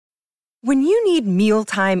When you need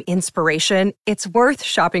mealtime inspiration, it's worth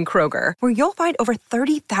shopping Kroger, where you'll find over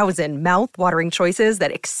 30,000 mouth-watering choices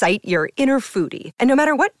that excite your inner foodie. And no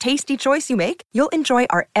matter what tasty choice you make, you'll enjoy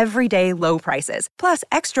our everyday low prices, plus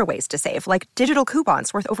extra ways to save, like digital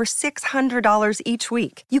coupons worth over $600 each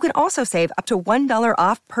week. You can also save up to $1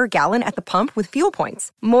 off per gallon at the pump with fuel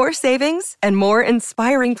points. More savings and more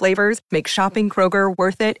inspiring flavors make shopping Kroger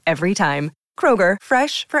worth it every time. Kroger,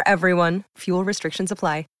 fresh for everyone. Fuel restrictions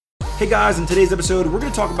apply. Hey guys, in today's episode, we're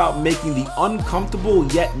going to talk about making the uncomfortable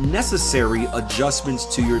yet necessary adjustments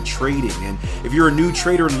to your trading. And if you're a new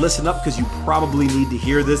trader, listen up because you probably need to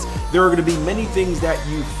hear this. There are going to be many things that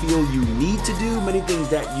you feel you need to do, many things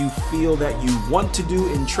that you feel that you want to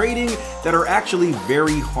do in trading that are actually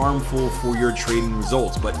very harmful for your trading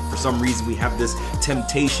results. But for some reason, we have this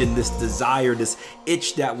temptation, this desire, this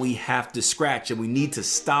itch that we have to scratch, and we need to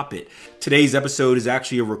stop it. Today's episode is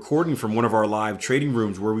actually a recording from one of our live trading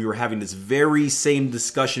rooms where we were having this very same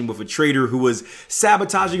discussion with a trader who was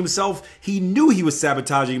sabotaging himself. He knew he was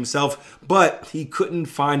sabotaging himself, but he couldn't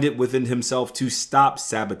find it within himself to stop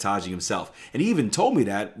sabotaging himself. And he even told me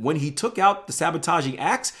that when he took out the sabotaging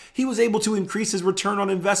axe, he was able to increase his return on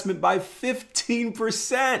investment by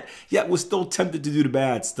 15%, yet was still tempted to do the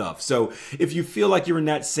bad stuff. So if you feel like you're in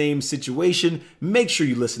that same situation, make sure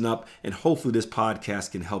you listen up, and hopefully this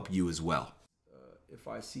podcast can help you as well. If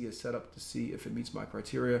I see a setup to see if it meets my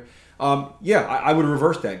criteria, I would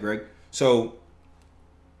reverse that, Greg. So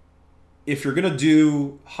if you're gonna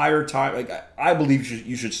do higher time, I believe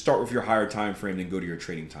you should start with your higher time frame and go to your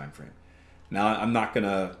trading time frame. Now, I'm not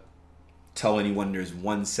gonna tell anyone there's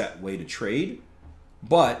one set way to trade,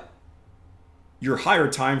 but your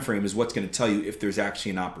higher time frame is what's gonna tell you if there's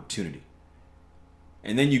actually an opportunity.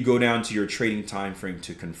 And then you go down to your trading time frame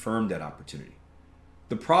to confirm that opportunity.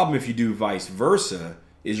 The problem if you do vice versa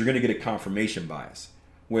is you're going to get a confirmation bias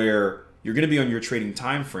where you're going to be on your trading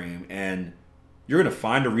time frame and you're going to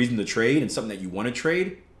find a reason to trade and something that you want to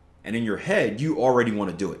trade, and in your head you already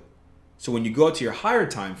want to do it. So when you go to your higher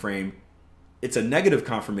time frame, it's a negative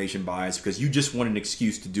confirmation bias because you just want an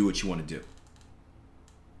excuse to do what you want to do.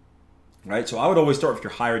 Right? So I would always start with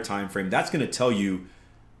your higher time frame. That's going to tell you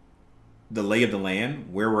the lay of the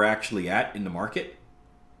land, where we're actually at in the market.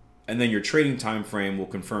 And then your trading time frame will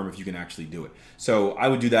confirm if you can actually do it. So I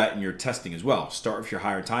would do that in your testing as well. Start with your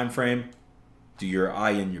higher time frame, do your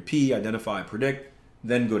I and your P, identify and predict,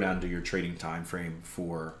 then go down to your trading time frame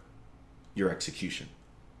for your execution.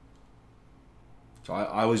 So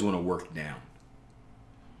I always want to work down.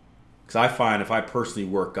 Because I find if I personally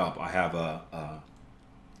work up, I have a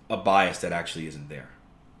bias that actually isn't there.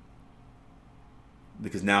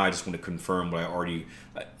 Because now I just want to confirm what I already,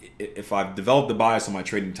 if I've developed the bias on my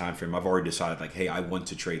trading time frame, I've already decided like, hey, I want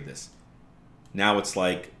to trade this. Now it's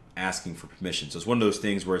like asking for permission. So it's one of those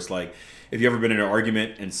things where it's like, if you've ever been in an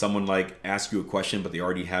argument and someone like asks you a question, but they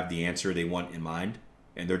already have the answer they want in mind,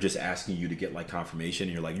 and they're just asking you to get like confirmation,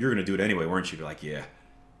 and you're like, you're going to do it anyway, weren't you? You're like, yeah,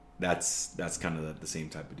 that's kind of the same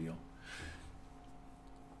type of deal.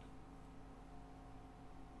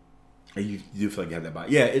 You do feel like you have that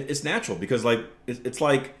bias. Yeah, it's natural because like it's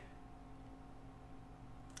like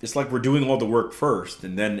we're doing all the work first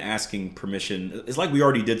and then asking permission. It's like we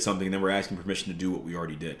already did something and then we're asking permission to do what we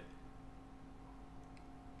already did.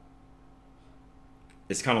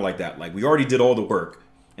 It's kind of like that. Like we already did all the work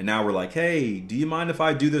and now we're like, hey, do you mind if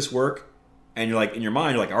I do this work? And you're like, in your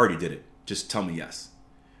mind, you're like, I already did it. Just tell me yes.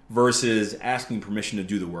 Versus asking permission to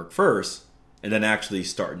do the work first and then actually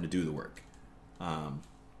starting to do the work.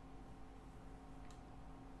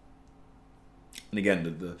 And again,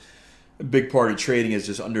 the big part of trading is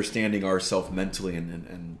just understanding ourselves mentally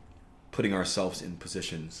and putting ourselves in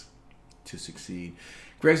positions to succeed.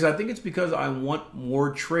 Greg said, I think it's because I want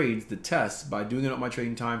more trades to test by doing it on my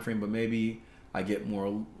trading time frame, but maybe I get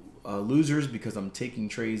more losers because I'm taking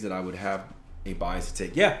trades that I would have a bias to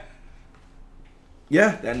take. Yeah,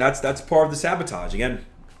 and that's part of the sabotage. Again,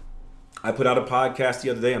 I put out a podcast the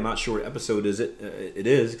other day. I'm not sure what episode it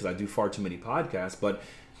is because I do far too many podcasts, but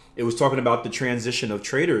it was talking about the transition of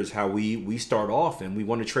traders, how we start off and we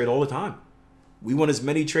want to trade all the time. We want as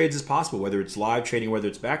many trades as possible, whether it's live trading, whether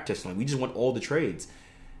it's back testing. We just want all the trades.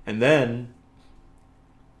 And then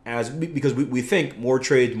because we think more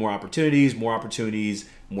trades, more opportunities,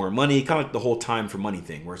 more money, kind of like the whole time for money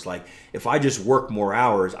thing, where it's like, if I just work more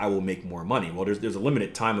hours, I will make more money. Well, there's a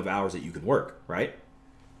limited time of hours that you can work, right?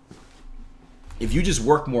 If you just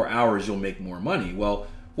work more hours, you'll make more money. Well,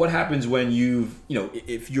 what happens when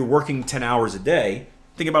if you're working 10 hours a day,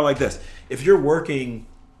 think about it like this. If you're working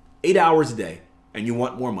 8 hours a day and you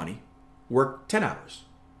want more money, work 10 hours.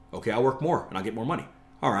 Okay, I'll work more and I'll get more money.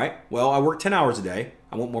 All right, well, I work 10 hours a day.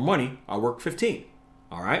 I want more money. I work 15.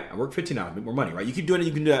 All right, I work 15 hours, make more money, right? You keep doing it,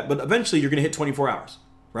 you can do that. But eventually you're going to hit 24 hours,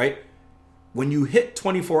 right? When you hit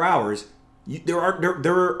 24 hours, there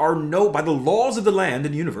are no, by the laws of the land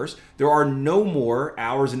and the universe, there are no more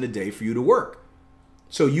hours in the day for you to work.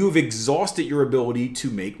 So you have exhausted your ability to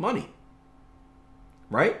make money,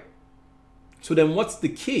 right? So then what's the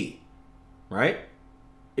key, right?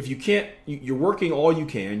 If you can't, you're working all you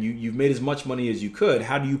can, you've made as much money as you could,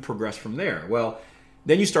 how do you progress from there? Well,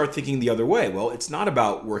 then you start thinking the other way. Well, it's not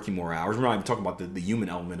about working more hours. We're not even talking about the human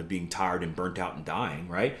element of being tired and burnt out and dying,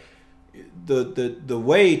 right? The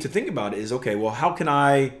way to think about it is, okay, well, how can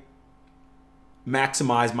I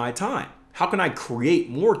maximize my time? How can I create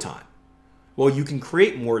more time? Well, you can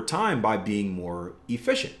create more time by being more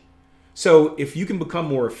efficient. So if you can become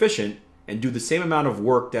more efficient and do the same amount of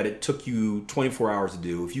work that it took you 24 hours to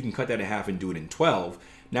do, if you can cut that in half and do it in 12,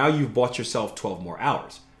 now you've bought yourself 12 more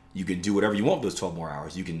hours. You can do whatever you want with those 12 more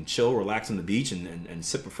hours. You can chill, relax on the beach and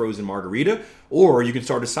sip a frozen margarita, or you can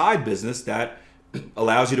start a side business that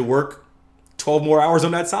allows you to work 12 more hours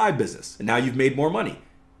on that side business. And now you've made more money.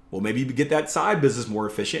 Well, maybe you get that side business more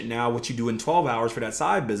efficient. Now what you do in 12 hours for that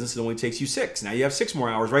side business, it only takes you 6. Now you have 6 more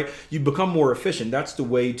hours, right? You become more efficient. That's the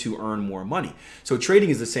way to earn more money. So trading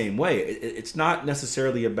is the same way. It's not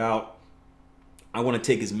necessarily about, I want to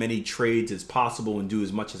take as many trades as possible and do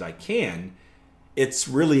as much as I can. It's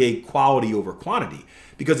really a quality over quantity.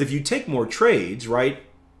 Because if you take more trades, right?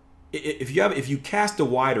 If you cast a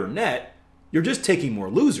wider net, you're just taking more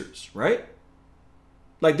losers, right?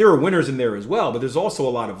 Like there are winners in there as well, but there's also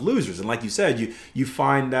a lot of losers. And like you said, you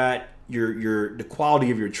find that the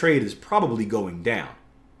quality of your trade is probably going down,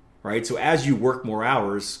 right? So as you work more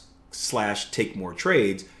hours / take more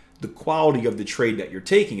trades, the quality of the trade that you're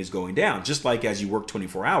taking is going down. Just like as you work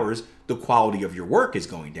 24 hours, the quality of your work is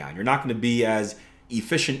going down. You're not going to be as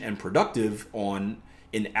efficient and productive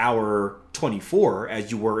in hour 24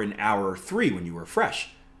 as you were in hour 3 when you were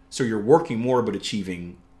fresh. So you're working more but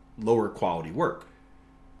achieving lower quality work.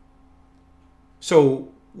 So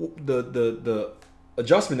the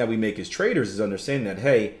adjustment that we make as traders is understanding that,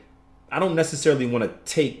 hey, I don't necessarily want to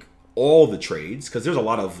take all the trades because there's a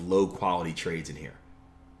lot of low quality trades in here.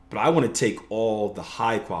 But I want to take all the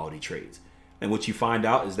high quality trades. And what you find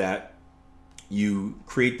out is that you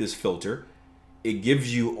create this filter. It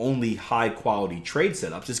gives you only high quality trade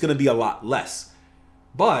setups. It's going to be a lot less.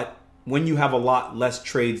 But when you have a lot less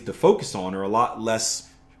trades to focus on or a lot less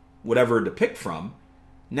whatever to pick from,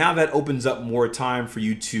 now that opens up more time for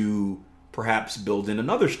you to perhaps build in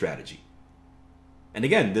another strategy. And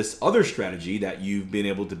again, this other strategy that you've been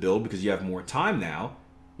able to build because you have more time now,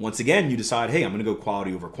 once again, you decide, hey, I'm going to go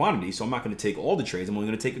quality over quantity, so I'm not going to take all the trades. I'm only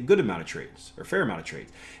going to take a good amount of trades or a fair amount of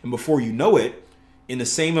trades. And before you know it, in the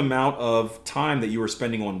same amount of time that you were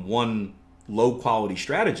spending on one low quality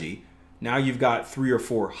strategy, now you've got 3 or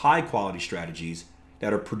 4 high quality strategies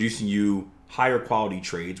that are producing you higher quality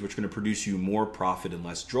trades, which are going to produce you more profit and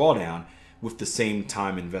less drawdown with the same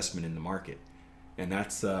time investment in the market. And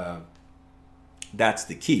that's the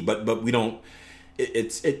key. But we don't.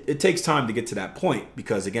 It takes time to get to that point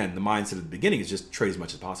because again, the mindset at the beginning is just trade as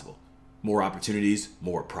much as possible. More opportunities,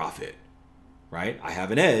 more profit. Right? I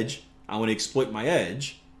have an edge. I want to exploit my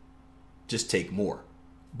edge. Just take more.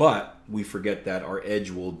 But we forget that our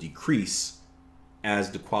edge will decrease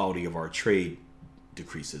as the quality of our trade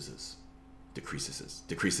decreases as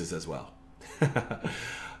well.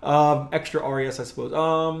 Extra RES, I suppose.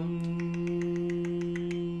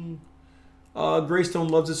 Greystone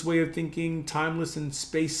loves this way of thinking. Timeless and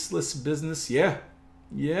spaceless business. Yeah.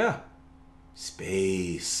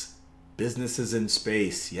 Space. Businesses in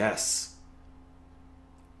space. Yes.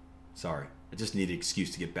 Sorry. I just need an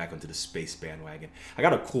excuse to get back onto the space bandwagon. I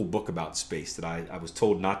got a cool book about space that I was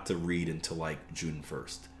told not to read until like June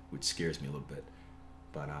 1st, which scares me a little bit.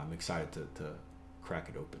 But I'm excited to crack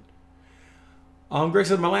it open. Greg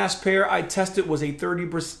said, my last pair I tested was a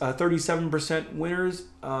 37% winners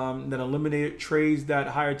that eliminated trades that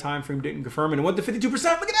higher time frame didn't confirm. And it went to 52%. Look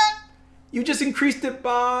at that. You just increased it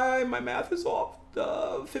by, my math is off,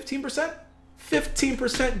 15%.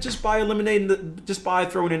 15% just by eliminating, just by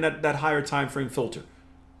throwing in that higher time frame filter.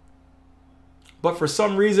 But for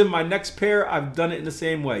some reason, my next pair, I've done it in the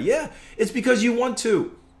same way. Yeah, it's because you want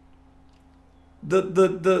to.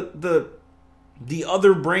 The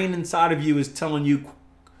other brain inside of you is telling you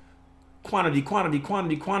quantity.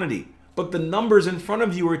 But the numbers in front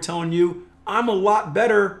of you are telling you, I'm a lot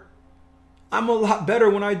better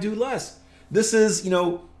when I do less. This is, we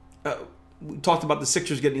talked about the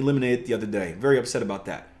Sixers getting eliminated the other day. Very upset about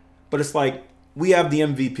that. But it's like, we have the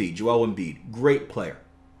MVP, Joel Embiid, great player.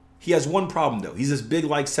 He has one problem though. He's this big,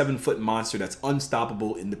 like 7-foot monster that's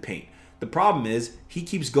unstoppable in the paint. The problem is he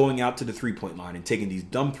keeps going out to the 3-point line and taking these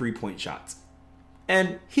dumb 3-point shots.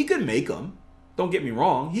 And he can make them. Don't get me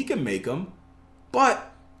wrong. He can make them.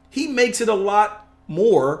 But he makes it a lot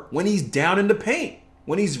more when he's down in the paint.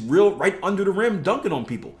 When he's right under the rim dunking on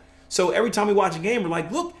people. So every time we watch a game, we're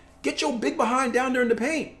like, look, get your big behind down there in the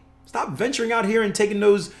paint. Stop venturing out here and taking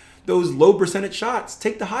those low percentage shots.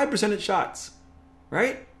 Take the high percentage shots.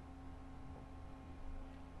 Right?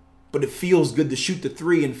 But it feels good to shoot the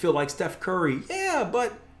 3 and feel like Steph Curry. Yeah,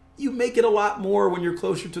 but you make it a lot more when you're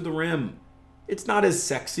closer to the rim. It's not as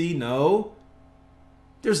sexy, no.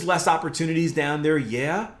 There's less opportunities down there,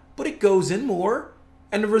 yeah, but it goes in more.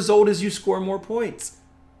 And the result is you score more points.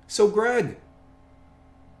 So Greg,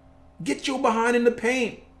 get your behind in the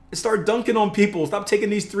paint and start dunking on people. Stop taking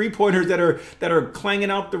these 3-pointers that are clanging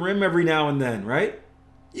out the rim every now and then, right?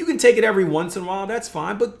 You can take it every once in a while, that's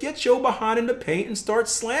fine, but get your behind in the paint and start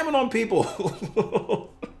slamming on people.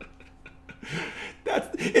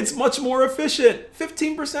 It's much more efficient.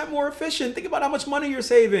 15% more efficient. Think about how much money you're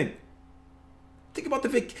saving. Think about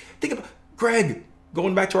Greg,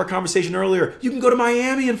 going back to our conversation earlier, you can go to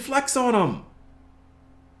Miami and flex on them.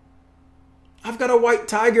 I've got a white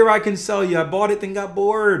tiger I can sell you. I bought it then got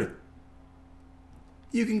bored.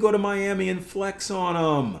 You can go to Miami and flex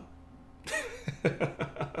on them.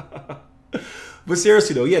 But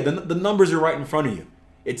seriously though, yeah, the numbers are right in front of you.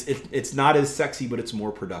 It's not as sexy, but it's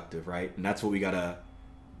more productive, right? And that's what we gotta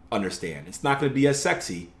understand. It's not gonna be as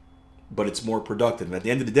sexy, but it's more productive. And at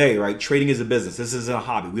the end of the day, right, trading is a business. This isn't a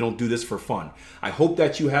hobby. We don't do this for fun. I hope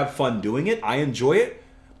that you have fun doing it. I enjoy it,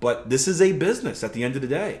 but this is a business at the end of the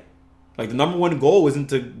day. Like the number one goal isn't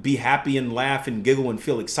to be happy and laugh and giggle and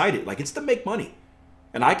feel excited. Like it's to make money.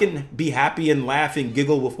 And I can be happy and laugh and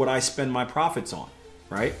giggle with what I spend my profits on,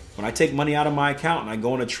 right? When I take money out of my account and I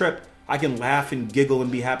go on a trip, I can laugh and giggle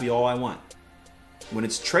and be happy all I want. When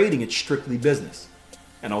it's trading, it's strictly business.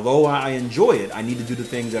 And although I enjoy it, I need to do the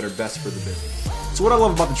things that are best for the business. So what I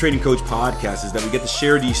love about the Trading Coach podcast is that we get to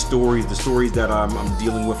share these stories, the stories that I'm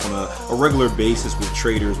dealing with on a regular basis with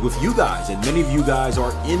traders, with you guys. And many of you guys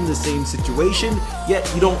are in the same situation,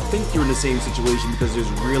 yet you don't think you're in the same situation because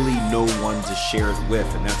there's really no one to share it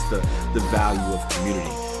with. And that's the value of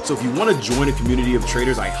community. So if you want to join a community of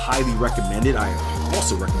traders, I highly recommend it. I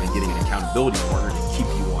also recommend getting an accountability partner to keep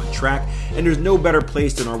you on track. And there's no better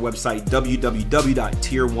place than our website,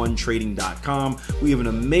 www.tier1trading.com. We have an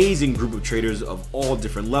amazing group of traders of all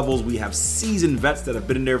different levels. We have seasoned vets that have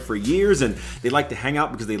been in there for years, and they like to hang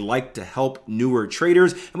out because they like to help newer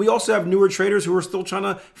traders. And we also have newer traders who are still trying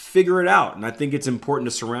to figure it out. And I think it's important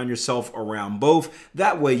to surround yourself around both.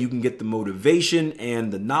 That way you can get the motivation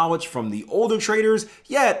and the knowledge from the older traders,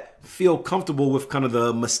 yet feel comfortable with kind of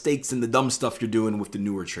the mistakes and the dumb stuff you're doing with the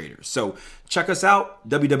newer traders. So check us out,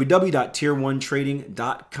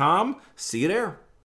 www.tier1trading.com. See you there.